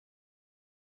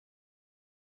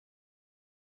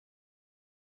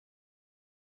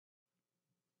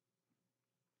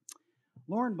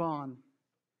Lauren Bond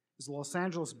is a Los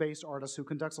Angeles-based artist who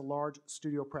conducts a large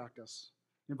studio practice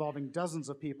involving dozens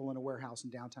of people in a warehouse in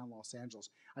downtown Los Angeles.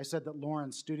 I said that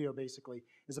Lauren's studio basically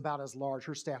is about as large,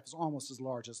 her staff is almost as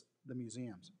large as the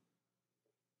museum's.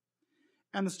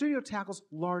 And the studio tackles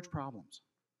large problems.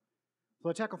 So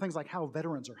they tackle things like how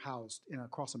veterans are housed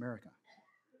across America.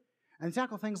 And they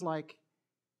tackle things like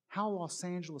how Los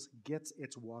Angeles gets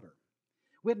its water.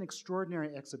 We had an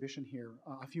extraordinary exhibition here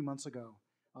a few months ago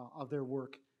of their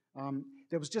work.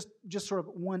 There was just sort of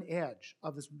one edge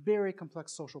of this very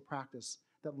complex social practice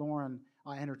that Lauren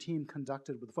and her team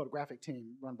conducted with the photographic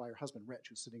team run by her husband, Rich,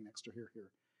 who's sitting next to her here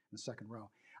in the second row.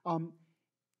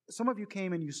 Some of you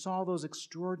came and you saw those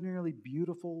extraordinarily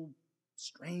beautiful,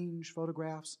 strange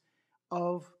photographs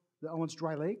of the Owens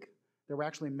Dry Lake. They were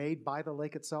actually made by the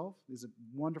lake itself. These are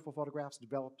wonderful photographs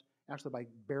developed actually by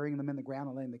burying them in the ground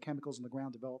and letting the chemicals in the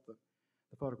ground develop the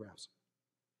photographs.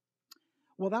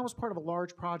 Well, that was part of a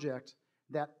large project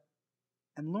that,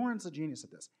 and Lauren's a genius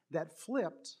at this, that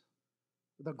flipped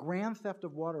the grand theft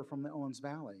of water from the Owens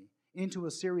Valley into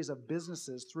a series of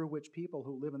businesses through which people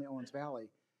who live in the Owens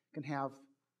Valley can have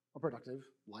a productive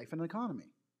life and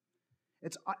economy.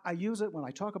 I use it when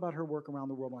I talk about her work around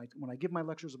the world. When I give my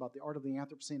lectures about the art of the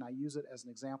Anthropocene, I use it as an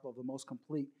example of the most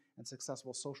complete and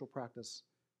successful social practice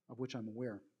of which I'm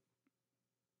aware.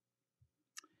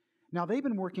 Now, they've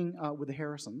been working with the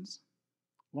Harrisons.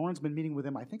 Lauren's been meeting with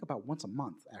them, I think, about once a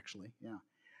month, actually,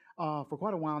 for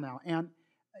quite a while now. And,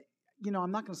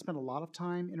 I'm not going to spend a lot of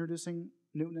time introducing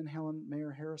Newton and Helen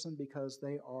Mayer Harrison because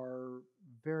they are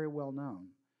very well known.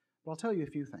 But I'll tell you a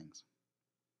few things.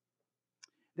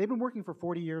 They've been working for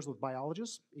 40 years with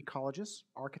biologists, ecologists,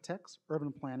 architects,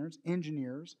 urban planners,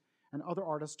 engineers, and other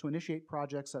artists to initiate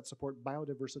projects that support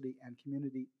biodiversity and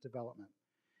community development.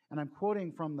 And I'm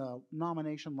quoting from the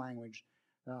nomination language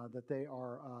that they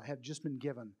have just been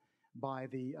given by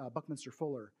the Buckminster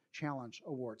Fuller Challenge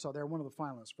Award. So they're one of the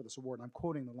finalists for this award, and I'm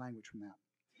quoting the language from that.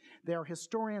 They are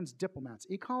historians, diplomats,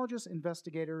 ecologists,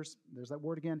 investigators, there's that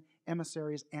word again,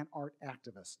 emissaries, and art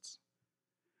activists.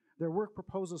 Their work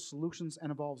proposes solutions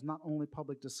and involves not only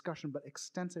public discussion, but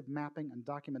extensive mapping and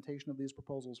documentation of these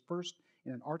proposals, first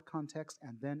in an art context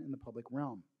and then in the public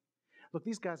realm. Look,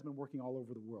 these guys have been working all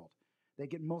over the world. They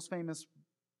get most famous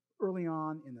early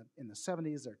on in the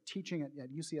 70s. They're teaching at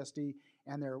UCSD,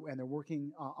 and they're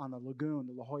working on the lagoon,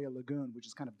 the La Jolla Lagoon, which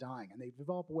is kind of dying. And they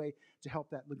develop a way to help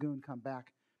that lagoon come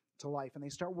back to life, and they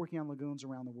start working on lagoons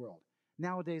around the world.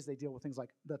 Nowadays, they deal with things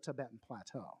like the Tibetan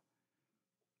Plateau.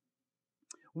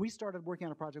 We started working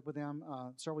on a project with them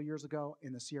several years ago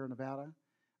in the Sierra Nevada,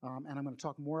 and I'm going to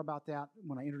talk more about that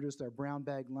when I introduce their brown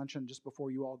bag luncheon just before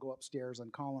you all go upstairs,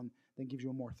 and Colin then gives you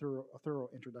a more thorough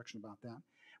introduction about that.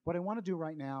 What I want to do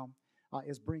right now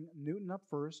is bring Newton up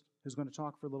first, who's going to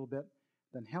talk for a little bit.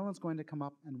 Then Helen's going to come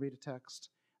up and read a text.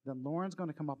 Then Lauren's going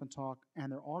to come up and talk,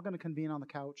 and they're all going to convene on the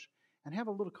couch and have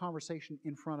a little conversation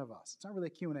in front of us. It's not really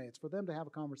a Q&A. It's for them to have a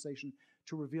conversation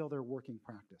to reveal their working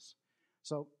practice.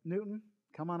 So, Newton,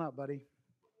 come on up, buddy.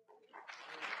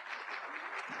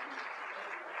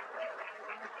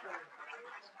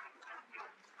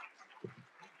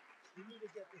 You need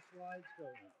to get the slides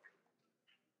going.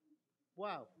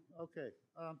 Wow, okay.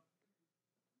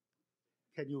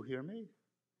 Can you hear me?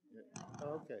 Yeah.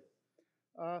 Okay.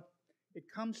 It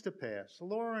comes to pass.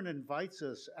 Lauren invites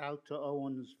us out to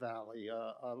Owens Valley,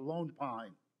 Lone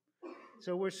Pine.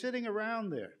 So we're sitting around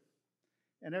there,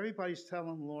 and everybody's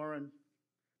telling Lauren,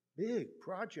 big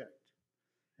project.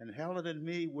 And Helen and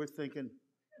me, we're thinking,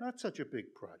 not such a big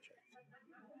project.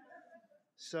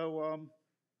 So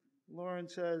Lauren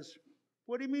says,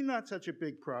 what do you mean not such a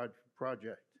big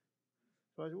project?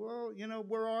 So I said, well,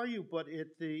 where are you? But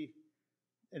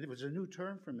and it was a new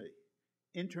term for me,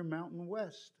 Intermountain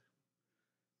West.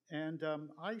 And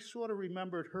I sort of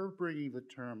remembered her bringing the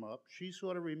term up. She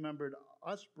sort of remembered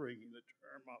us bringing the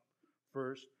term up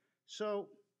first. So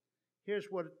here's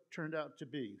what it turned out to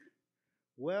be.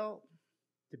 Well,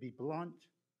 to be blunt,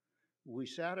 we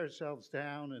sat ourselves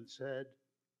down and said,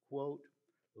 quote,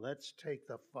 let's take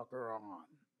the fucker on.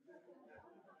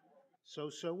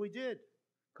 So we did.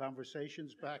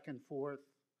 Conversations back and forth,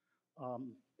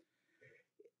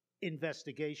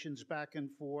 investigations back and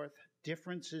forth,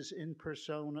 differences in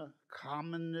persona,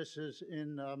 commonnesses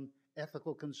in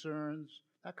ethical concerns,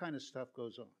 that kind of stuff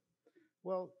goes on.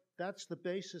 Well, that's the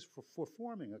basis for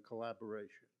forming a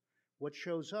collaboration. What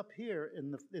shows up here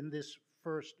in this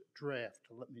first draft,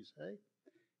 let me say,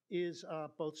 is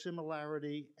both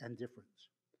similarity and difference.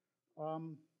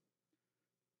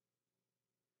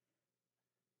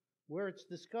 Where it's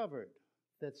discovered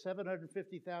that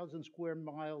 750,000 square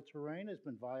mile terrain has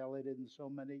been violated in so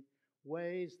many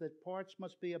ways that parts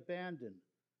must be abandoned.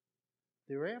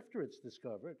 Thereafter, it's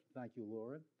discovered, thank you,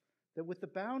 Lauren, that with the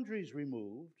boundaries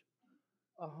removed,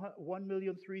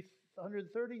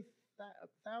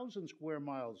 1,330,000 square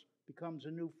miles becomes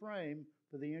a new frame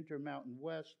for the Intermountain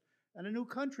West, and a new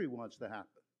country wants to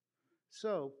happen.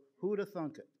 So, who would have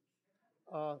thunk it?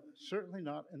 Certainly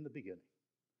not in the beginning.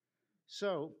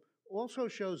 So, also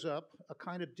shows up a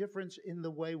kind of difference in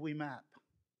the way we map,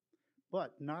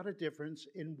 but not a difference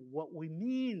in what we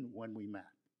mean when we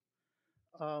map.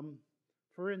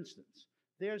 For instance,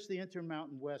 there's the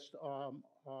Intermountain West,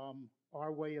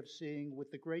 our way of seeing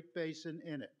with the Great Basin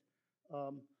in it.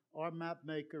 Our map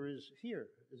maker is here.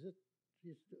 Is it?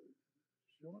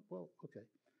 Well, okay.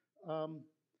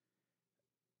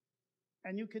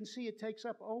 And you can see it takes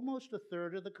up almost a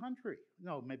third of the country.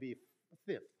 No, maybe a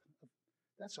fifth.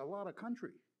 That's a lot of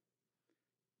country.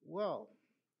 Well,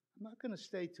 I'm not going to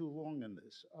stay too long in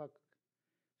this.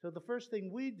 So the first thing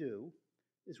we do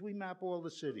is we map all the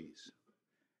cities.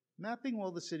 Mapping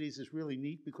all the cities is really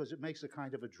neat because it makes a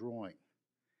kind of a drawing.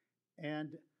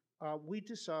 And we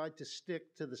decide to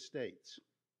stick to the states,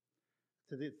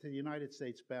 to the United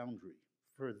States boundary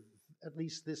for at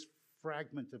least this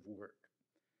fragment of work.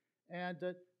 And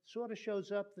it sort of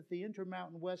shows up that the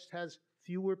Intermountain West has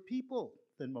fewer people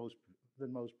than most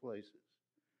places.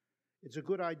 It's a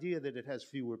good idea that it has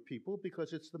fewer people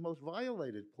because it's the most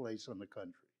violated place in the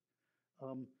country.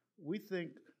 We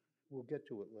think, we'll get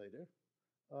to it later,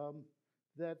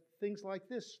 that things like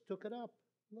this took it up.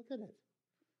 Look at it.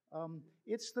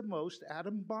 It's the most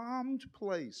atom-bombed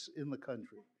place in the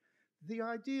country. The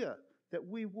idea that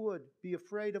we would be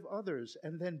afraid of others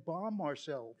and then bomb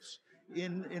ourselves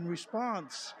in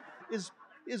response is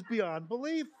beyond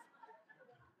belief.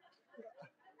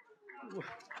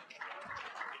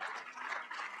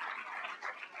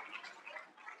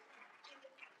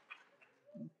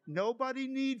 Nobody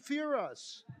need fear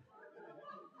us.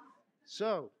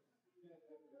 So,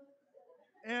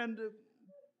 and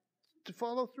to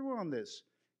follow through on this,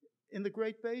 in the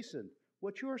Great Basin,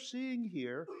 what you're seeing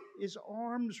here is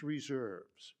arms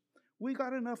reserves. We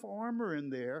got enough armor in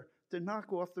there to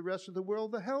knock off the rest of the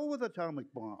world. The hell with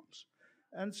atomic bombs.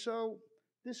 And so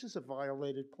this is a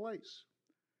violated place.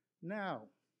 Now,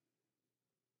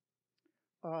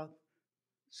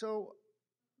 so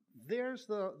there's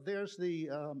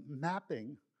the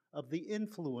mapping of the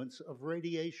influence of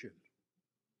radiation.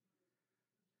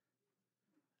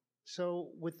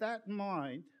 So with that in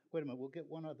mind, wait a minute, we'll get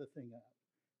one other thing out.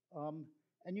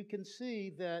 And you can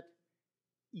see that,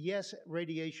 yes,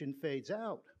 radiation fades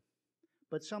out,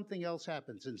 but something else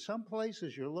happens. In some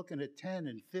places, you're looking at 10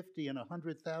 and 50 and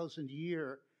 100,000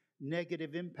 year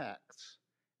negative impacts,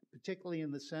 particularly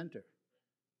in the center.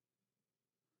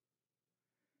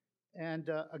 And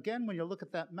again, when you look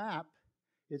at that map,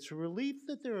 it's a relief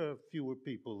that there are fewer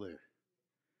people there.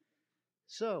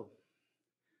 So,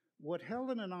 what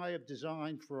Helen and I have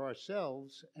designed for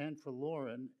ourselves and for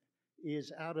Lauren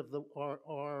is out of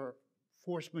our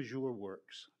force majeure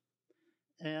works.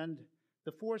 And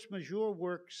the force majeure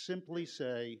works simply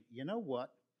say, you know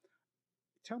what?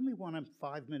 Tell me when I'm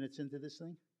 5 minutes into this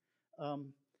thing.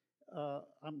 I'm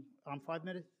 5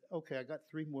 minutes? Okay, I got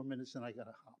 3 more minutes and I got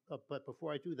to hop. But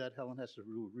before I do that, Helen has to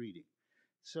do a reading.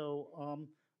 So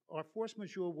our force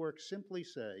majeure works simply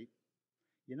say,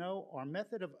 you know, our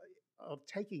method of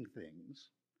taking things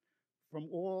from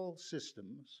all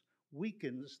systems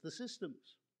weakens the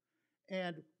systems.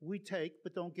 And we take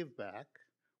but don't give back,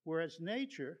 whereas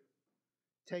nature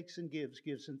takes and gives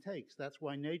and takes. That's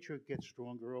why nature gets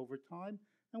stronger over time,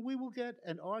 and we will get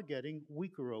and are getting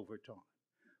weaker over time.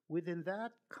 Within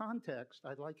that context,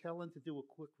 I'd like Helen to do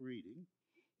a quick reading.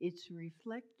 It's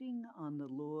reflecting on the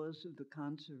laws of the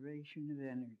conservation of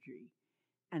energy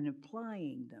and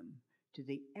applying them to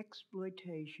the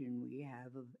exploitation we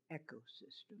have of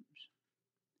ecosystems.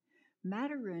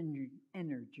 Matter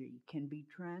energy can be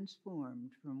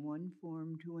transformed from one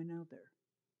form to another.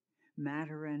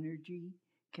 Matter energy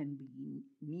can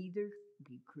neither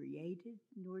be created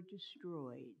nor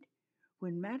destroyed.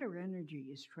 When matter energy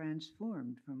is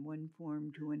transformed from one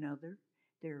form to another,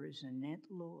 there is a net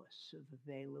loss of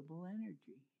available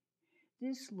energy.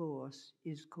 This loss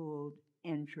is called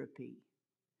entropy.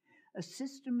 A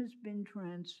system has been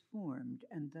transformed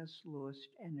and thus lost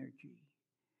energy,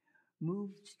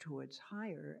 moves towards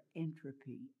higher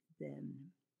entropy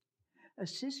then. A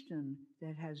system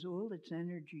that has all its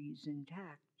energies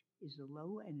intact is a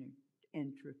low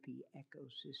entropy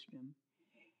ecosystem.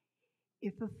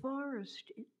 If a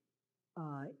forest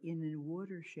in a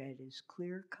watershed is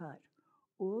clear cut,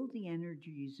 all the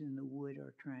energies in the wood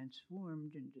are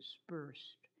transformed and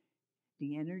dispersed.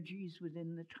 The energies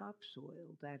within the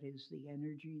topsoil, that is, the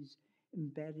energies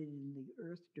embedded in the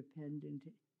earth-dependent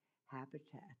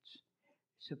habitats,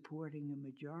 supporting a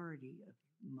majority of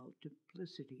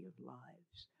multiplicity of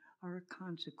lives, are a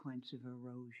consequence of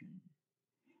erosion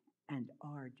and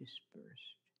are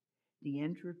dispersed. The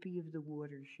entropy of the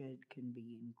watershed can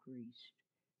be increased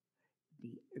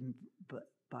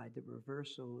by the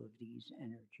reversal of these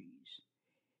energies.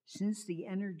 Since the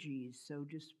energies so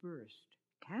dispersed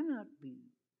cannot be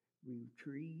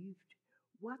retrieved,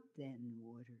 what then,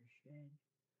 watershed?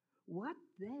 What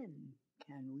then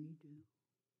can we do?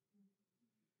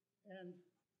 And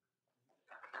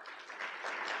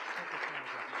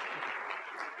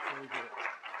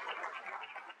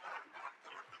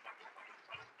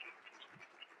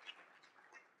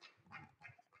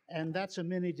and that's a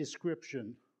mini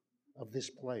description of this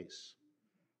place.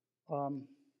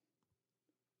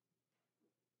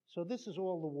 So this is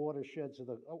all the watersheds of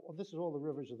this is all the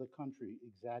rivers of the country,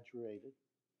 exaggerated.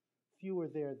 Fewer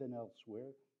there than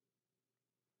elsewhere.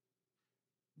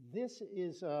 This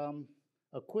is a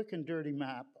quick and dirty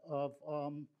map of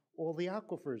all the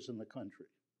aquifers in the country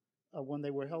when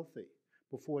they were healthy,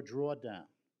 before drawdown.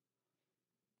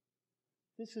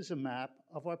 This is a map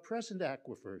of our present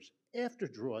aquifers after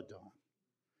drawdown.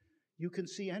 You can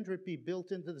see entropy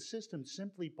built into the system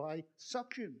simply by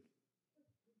suction.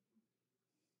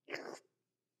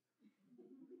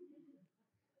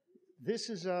 This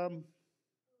is a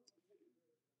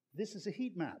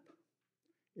heat map.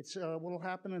 It's what will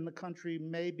happen in the country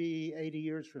maybe 80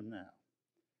 years from now.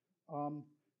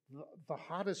 The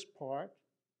hottest part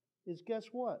is, guess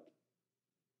what?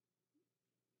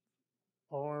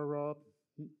 Our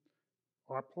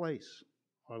place,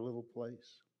 our little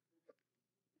place.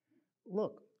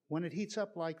 Look, when it heats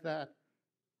up like that,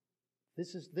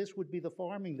 this would be the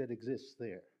farming that exists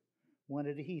there. When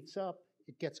it heats up,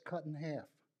 it gets cut in half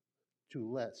to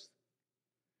less.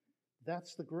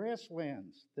 That's the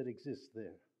grasslands that exist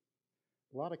there.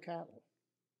 A lot of cattle.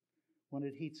 When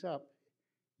it heats up,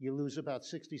 you lose about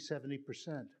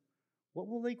 60–70%. What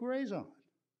will they graze on?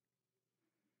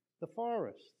 The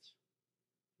forests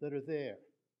that are there.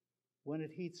 When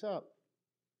it heats up,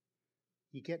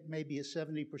 you get maybe a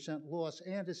 70% loss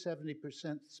and a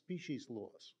 70% species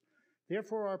loss.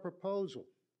 Therefore, our proposal,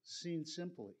 seen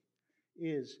simply,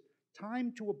 is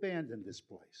time to abandon this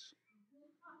place.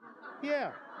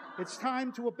 Yeah, it's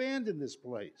time to abandon this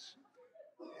place.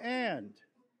 And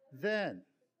then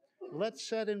let's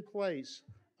set in place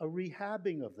a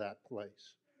rehabbing of that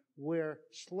place where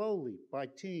slowly, by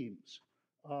teams,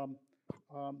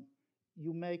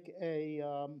 you make a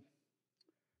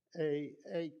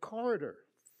corridor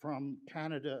from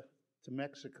Canada to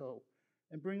Mexico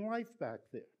and bring life back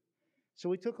there. So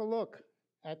we took a look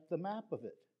at the map of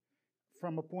it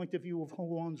from a point of view of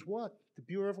who owns what. The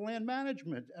Bureau of Land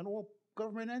Management and all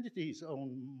government entities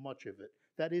own much of it.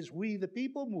 That is, we the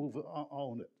people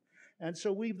own it. And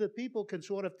so we the people can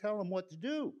sort of tell them what to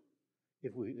do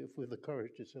if we're the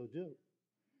courage to so do.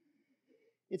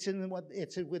 It's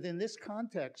within this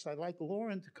context, I'd like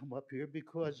Lauren to come up here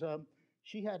because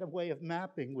she had a way of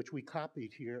mapping, which we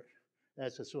copied here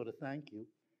as a sort of thank you.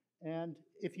 And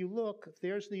if you look,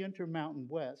 there's the Intermountain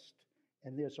West,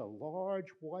 and there's a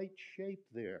large white shape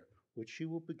there, which she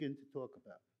will begin to talk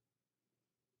about.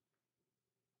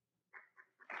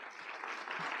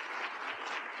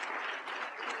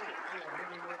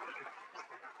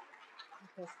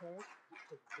 The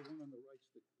one on the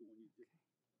right's the one you did.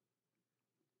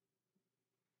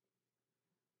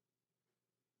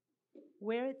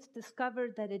 Where it's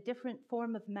discovered that a different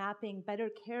form of mapping better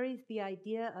carries the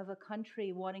idea of a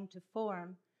country wanting to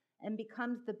form and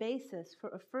becomes the basis for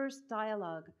a first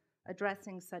dialogue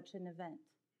addressing such an event.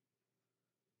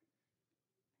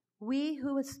 We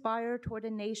who aspire toward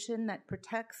a nation that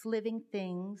protects living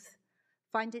things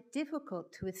find it difficult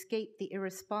to escape the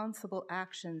irresponsible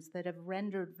actions that have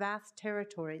rendered vast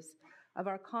territories of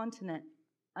our continent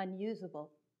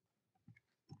unusable.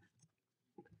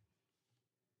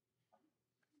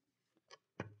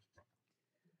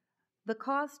 The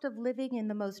cost of living in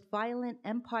the most violent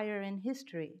empire in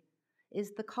history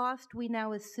is the cost we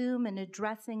now assume in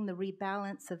addressing the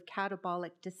rebalance of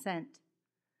catabolic descent.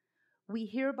 We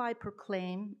hereby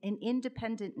proclaim an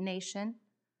independent nation,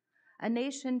 a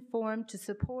nation formed to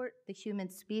support the human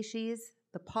species,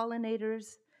 the pollinators,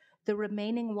 the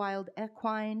remaining wild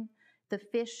equine, the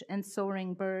fish and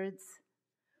soaring birds.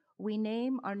 We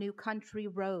name our new country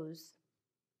Rose.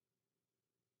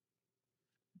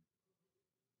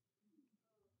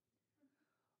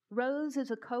 Rose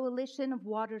is a coalition of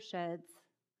watersheds.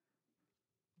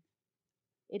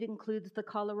 It includes the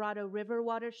Colorado River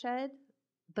watershed,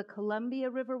 the Columbia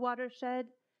River watershed,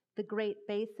 the Great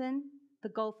Basin, the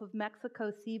Gulf of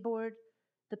Mexico seaboard,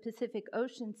 the Pacific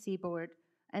Ocean seaboard,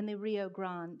 and the Rio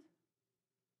Grande.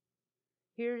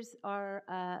 Here's our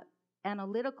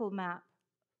analytical map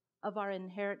of our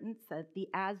inheritance, the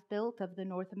as-built of the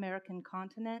North American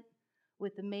continent,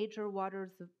 with the major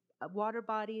water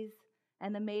bodies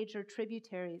and the major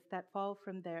tributaries that fall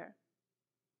from there.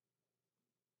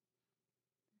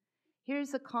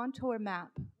 Here's a contour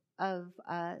map of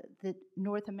the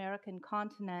North American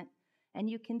continent, and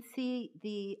you can see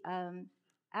the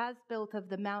as-built of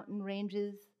the mountain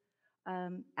ranges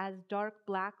as dark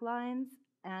black lines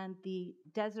and the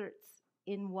deserts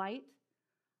in white.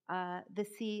 The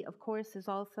sea, of course, is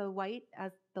also white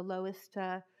as the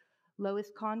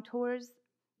lowest contours.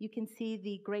 You can see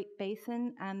the Great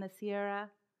Basin and the Sierra.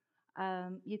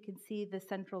 You can see the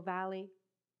Central Valley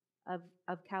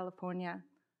of California.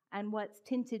 And what's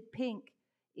tinted pink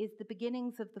is the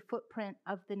beginnings of the footprint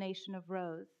of the nation of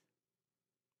Rose.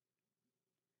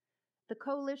 The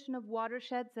coalition of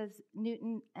watersheds, as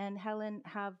Newton and Helen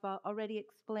have already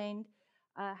explained,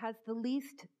 has the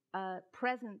least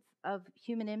presence of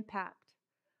human impact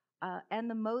and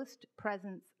the most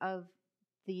presence of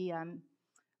the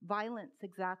violence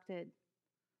exacted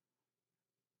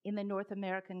in the North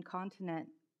American continent.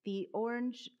 The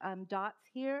orange dots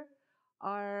here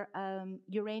are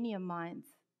uranium mines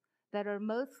that are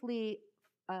mostly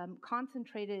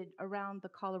concentrated around the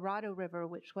Colorado River,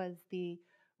 which was the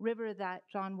river that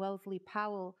John Wellesley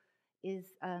Powell is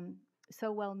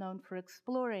so well known for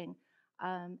exploring.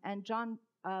 And John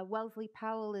Wellesley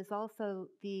Powell is also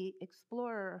the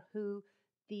explorer who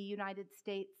the United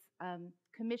States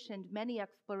commissioned many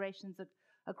explorations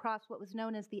across what was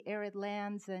known as the arid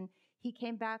lands, and he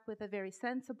came back with a very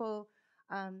sensible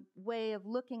way of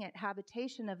looking at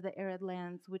habitation of the arid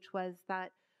lands, which was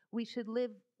that we should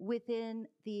live within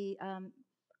the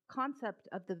concept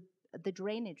of the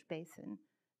drainage basin,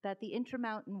 that the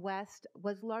Intermountain West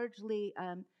was largely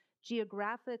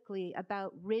geographically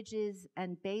about ridges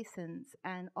and basins,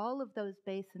 and all of those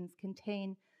basins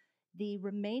contain the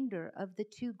remainder of the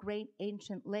two great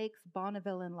ancient lakes,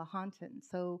 Bonneville and Lahontan.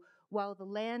 So while the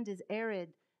land is arid,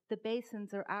 the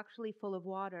basins are actually full of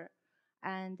water,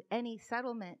 and any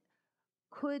settlement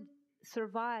could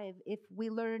survive if we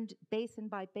learned basin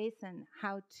by basin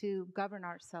how to govern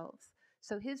ourselves.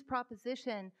 So his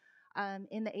proposition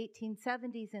in the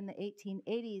 1870s and the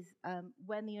 1880s,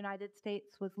 when the United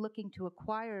States was looking to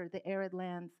acquire the arid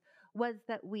lands, was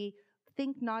that we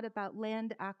think not about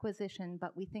land acquisition,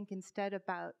 but we think instead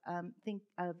about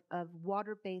of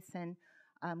water basin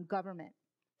government.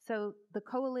 So the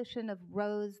coalition of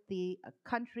Rose, the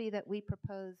country that we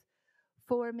propose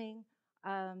forming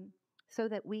so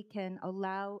that we can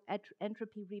allow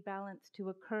entropy rebalance to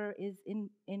occur, is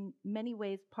in many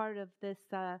ways part of this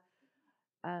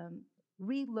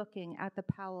re-looking at the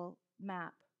Powell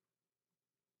map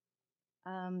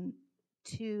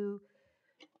to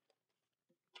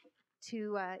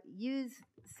use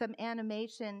some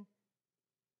animation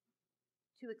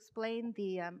to explain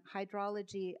the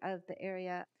hydrology of the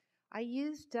area. I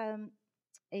used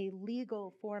a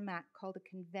legal format called a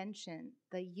convention.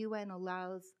 The UN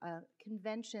allows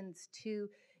conventions to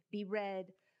be read,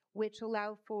 which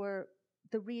allow for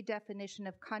the redefinition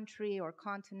of country or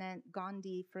continent.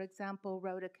 Gandhi, for example,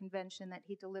 wrote a convention that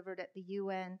he delivered at the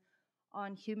UN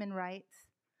on human rights.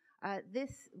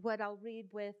 What I'll read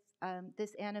with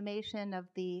this animation of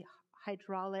the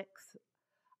hydraulics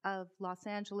of Los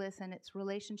Angeles and its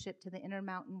relationship to the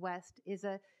Intermountain West is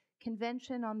a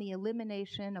convention on the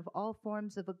elimination of all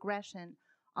forms of aggression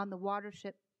on the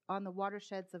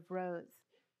watersheds of Rose.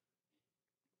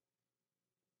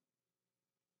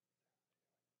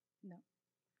 No.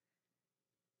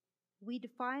 We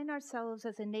define ourselves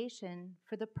as a nation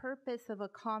for the purpose of a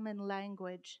common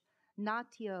language.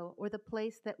 Natio, or the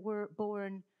place that we're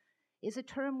born, is a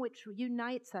term which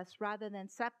unites us rather than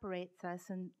separates us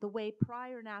in the way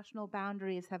prior national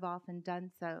boundaries have often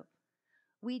done so.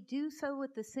 We do so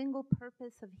with the single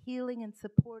purpose of healing and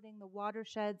supporting the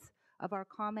watersheds of our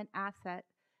common asset,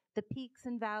 the peaks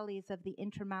and valleys of the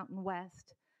Intermountain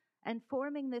West, and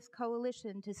forming this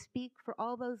coalition to speak for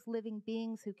all those living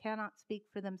beings who cannot speak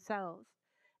for themselves,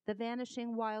 the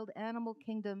vanishing wild animal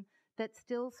kingdom that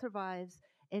still survives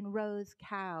in Rose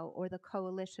Cow, or the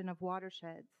coalition of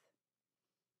watersheds.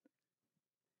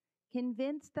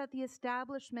 Convinced that the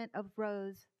establishment of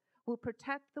Rose will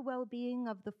protect the well-being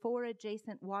of the 4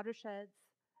 adjacent watersheds,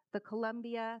 the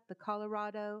Columbia, the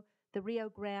Colorado, the Rio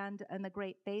Grande, and the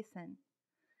Great Basin,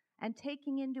 and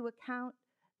taking into account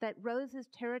that Rose's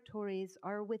territories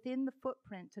are within the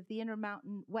footprint of the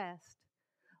Intermountain West,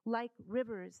 Like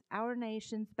rivers, our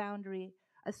nation's boundary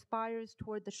aspires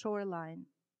toward the shoreline.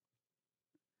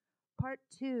 Part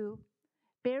 2,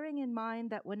 bearing in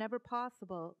mind that whenever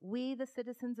possible, we, the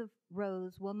citizens of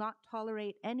Rose, will not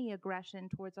tolerate any aggression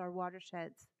towards our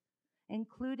watersheds,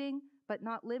 including, but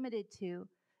not limited to,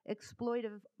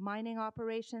 exploitive mining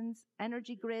operations,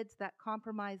 energy grids that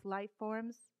compromise life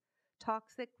forms,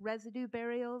 toxic residue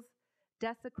burials,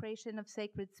 desecration of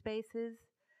sacred spaces,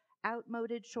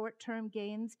 outmoded short-term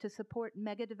gains to support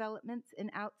mega developments in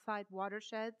outside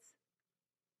watersheds.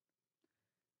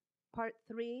 Part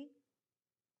 3,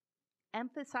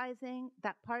 emphasizing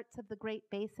that parts of the Great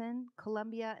Basin,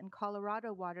 Columbia and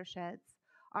Colorado watersheds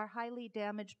are highly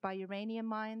damaged by uranium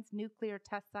mines, nuclear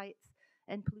test sites,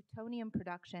 and plutonium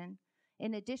production.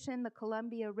 In addition, the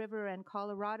Columbia River and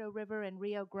Colorado River and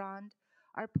Rio Grande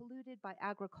are polluted by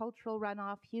agricultural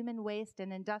runoff, human waste,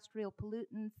 and industrial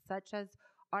pollutants such as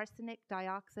arsenic,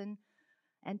 dioxin,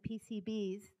 and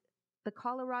PCBs. The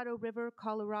Colorado River,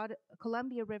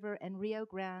 Columbia River, and Rio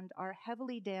Grande are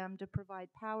heavily dammed to provide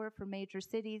power for major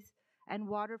cities, and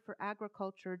water for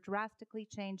agriculture drastically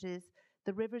changes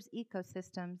the river's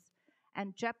ecosystems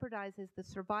and jeopardizes the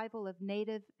survival of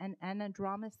native and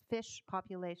anadromous fish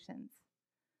populations.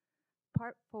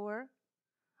 Part 4,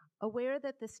 aware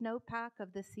that the snowpack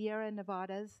of the Sierra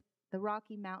Nevadas, the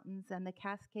Rocky Mountains, and the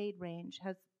Cascade Range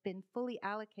has been fully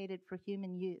allocated for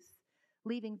human use,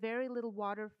 leaving very little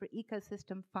water for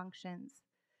ecosystem functions.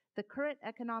 The current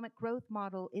economic growth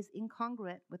model is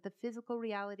incongruent with the physical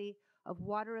reality of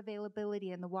water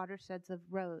availability in the watersheds of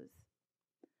Rose.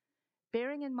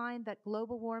 Bearing in mind that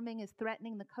global warming is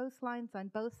threatening the coastlines on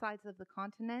both sides of the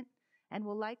continent and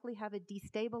will likely have a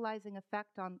destabilizing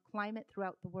effect on climate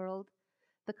throughout the world,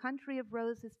 the country of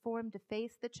Rose is formed to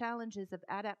face the challenges of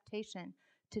adaptation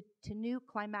to new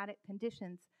climatic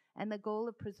conditions and the goal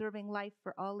of preserving life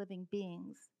for all living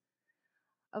beings.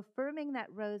 Affirming that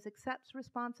Rose accepts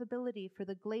responsibility for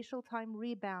the glacial time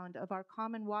rebound of our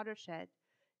common watershed,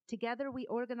 together we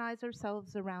organize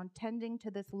ourselves around tending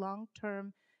to this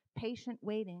long-term patient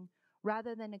waiting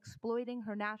rather than exploiting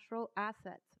her natural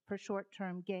assets for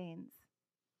short-term gains.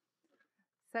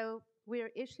 So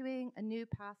we're issuing a new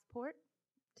passport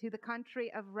to the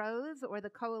country of Rose, or the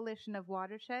Coalition of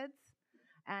Watersheds,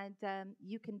 and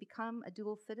you can become a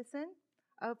dual citizen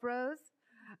of Rose.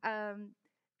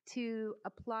 To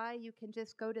apply, you can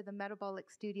just go to the Metabolic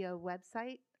Studio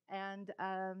website and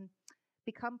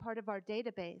become part of our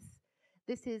database.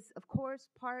 This is, of course,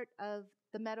 part of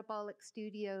the Metabolic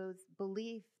Studio's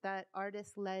belief that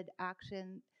artist-led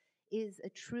action is a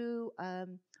true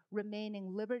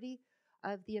remaining liberty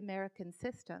of the American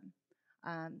system.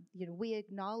 We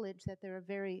acknowledge that there are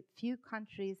very few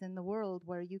countries in the world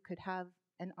where you could have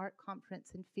an art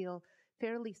conference and feel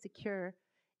fairly secure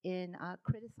in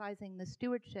criticizing the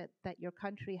stewardship that your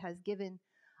country has given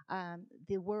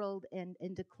the world and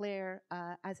declare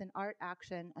as an art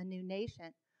action a new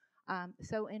nation.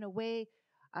 So in a way,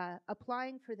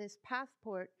 applying for this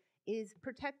passport is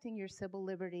protecting your civil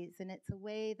liberties, and it's a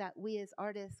way that we as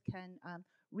artists can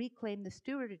reclaim the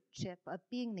stewardship of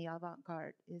being the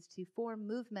avant-garde, is to form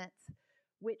movements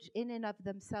which in and of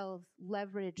themselves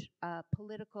leverage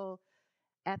political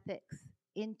ethics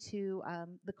into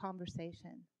the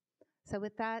conversation. So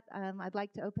with that, I'd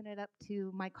like to open it up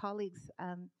to my colleagues,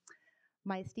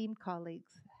 my esteemed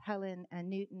colleagues, Helen and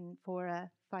Newton, for a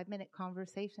 5-minute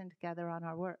conversation together on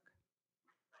our work.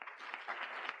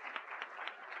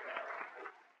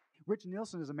 Rich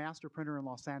Nielsen is a master printer in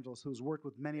Los Angeles who's worked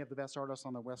with many of the best artists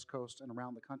on the West Coast and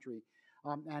around the country.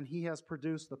 And he has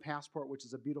produced the passport, which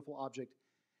is a beautiful object.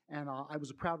 And I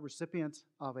was a proud recipient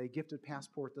of a gifted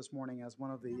passport this morning as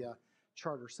one of the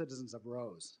charter citizens of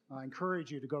Rose. I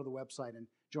encourage you to go to the website and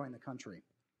join the country.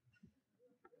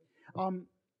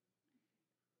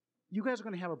 You guys are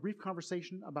going to have a brief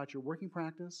conversation about your working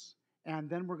practice, and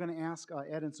then we're going to ask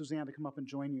Ed and Susanna to come up and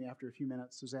join you after a few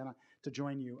minutes. Susanna, to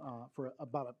join you for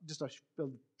just a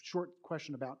short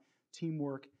question about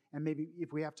teamwork, and maybe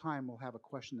if we have time, we'll have a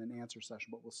question and answer session,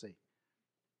 but we'll see.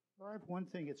 Well, I have one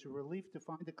thing. It's a relief to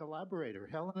find a collaborator.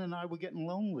 Helen and I were getting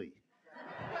lonely.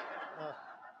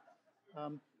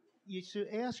 You should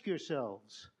ask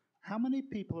yourselves, how many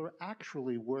people are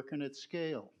actually working at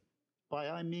scale? By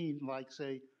I mean, like,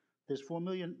 say, there's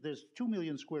 2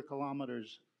 million square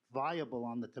kilometers viable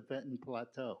on the Tibetan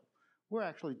Plateau. We're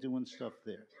actually doing stuff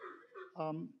there.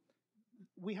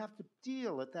 We have to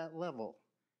deal at that level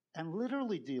and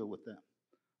literally deal with them.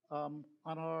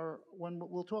 When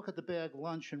we'll talk at the bag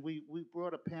lunch, and we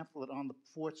brought a pamphlet on the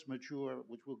force majeure,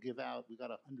 which we'll give out. We got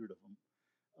 100 of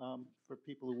them for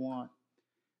people who want.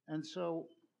 And so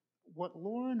what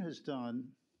Lauren has done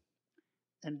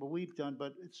and what we've done,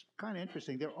 but it's kind of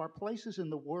interesting. There are places in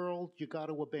the world you got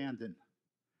to abandon.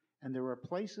 And there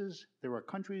are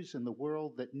countries in the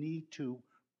world that need to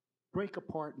break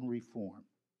apart and reform.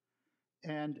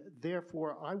 And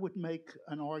therefore, I would make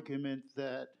an argument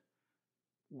that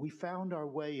we found our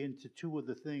way into two of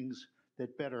the things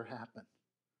that better happen.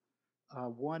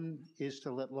 One is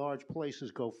to let large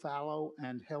places go fallow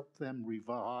and help them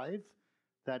revive.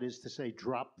 That is to say,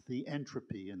 drop the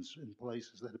entropy in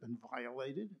places that have been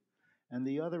violated. And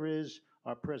the other is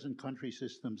our present country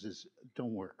systems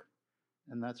don't work.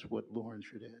 And that's what Lauren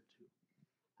should add to.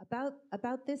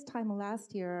 About this time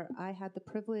last year, I had the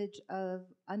privilege of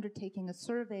undertaking a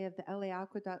survey of the LA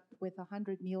Aqueduct with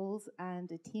 100 mules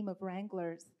and a team of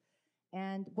wranglers.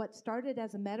 And what started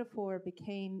as a metaphor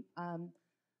became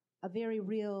a very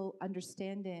real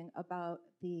understanding about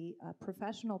the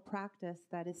professional practice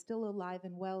that is still alive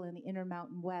and well in the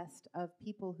Intermountain West of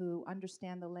people who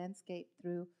understand the landscape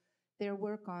through their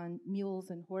work on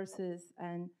mules and horses.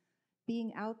 And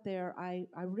being out there, I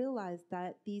realized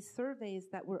that these surveys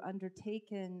that were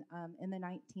undertaken in the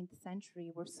 19th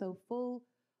century were so full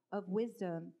of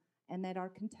wisdom, and that our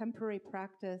contemporary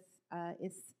practice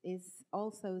is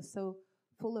also so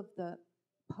full of the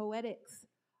poetics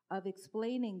of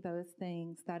explaining those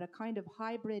things, that a kind of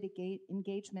hybrid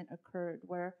engagement occurred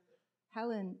where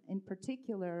Helen, in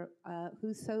particular,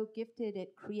 who's so gifted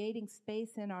at creating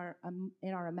space in our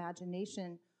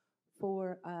imagination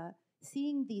for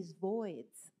seeing these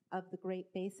voids of the Great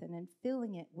Basin and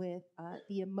filling it with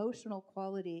the emotional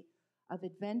quality of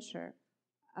adventure.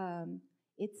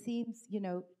 It seems,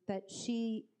 that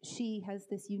she has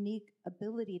this unique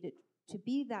ability to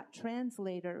be that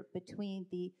translator between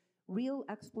the real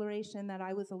exploration that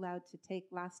I was allowed to take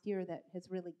last year that has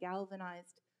really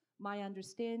galvanized my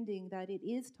understanding that it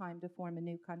is time to form a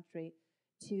new country,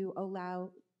 to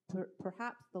allow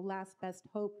perhaps the last best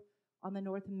hope on the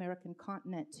North American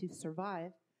continent to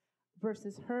survive,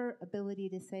 versus her ability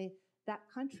to say that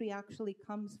country actually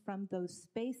comes from those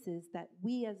spaces that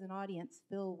we as an audience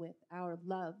fill with our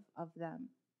love of them.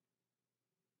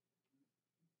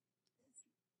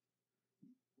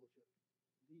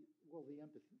 Well,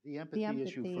 the empathy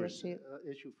issue for a second.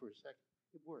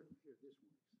 It worked. Here, this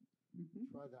one.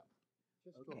 Mm-hmm. Try that.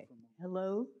 Just Okay. go for a moment.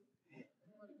 Hello?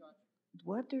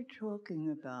 What they're talking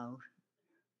about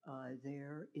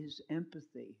there is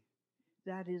empathy.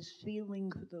 That is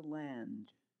feeling for the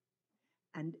land.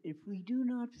 And if we do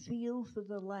not feel for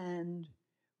the land,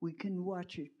 we can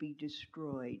watch it be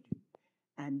destroyed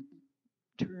and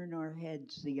turn our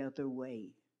heads the other way.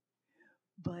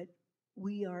 But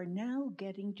we are now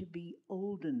getting to be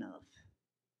old enough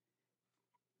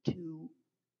to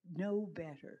know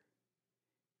better,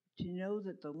 to know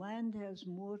that the land has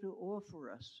more to offer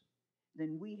us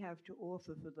than we have to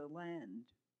offer for the land.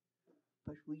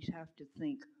 But we have to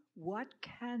think, what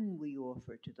can we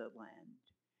offer to the land?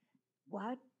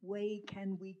 What way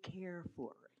can we care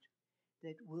for it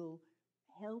that will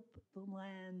help the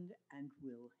land and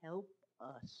will help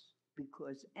us?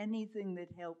 Because anything that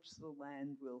helps the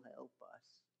land will help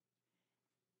us.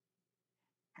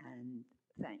 And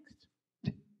thanks.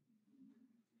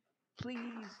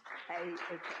 Please pay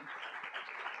attention.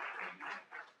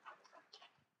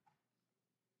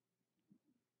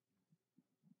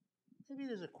 Maybe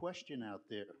there's a question out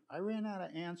there. I ran out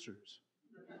of answers.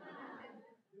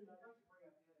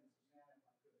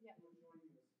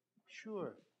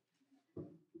 Sure.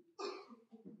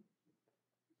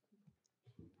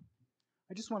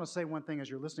 I just want to say one thing as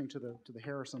you're listening to the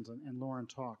Harrisons and Lauren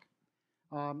talk.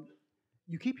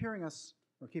 You keep hearing us,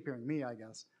 or keep hearing me, I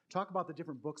guess, talk about the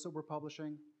different books that we're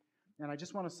publishing. And I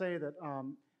just want to say that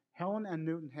Helen and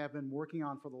Newton have been working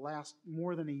on for the last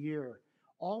more than a year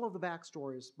all of the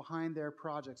backstories behind their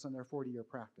projects and their 40-year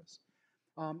practice.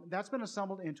 That's been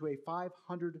assembled into a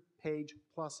 500-page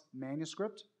plus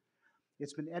manuscript.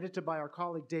 It's been edited by our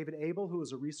colleague David Abel, who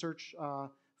is a research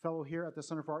fellow here at the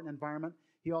Center for Art and Environment.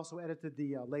 He also edited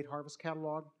the Late Harvest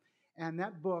Catalog. And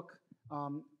that book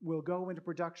will go into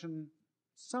production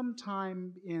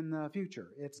sometime in the future.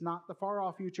 It's not the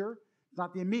far-off future. It's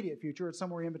not the immediate future. It's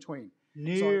somewhere in between.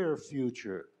 Near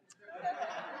future.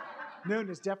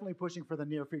 Newton is definitely pushing for the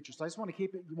near future. So I just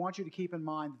want you to keep in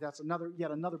mind that that's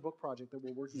yet another book project that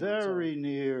we're working on. Very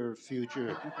near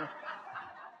future.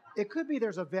 It could be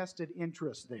there's a vested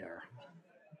interest there.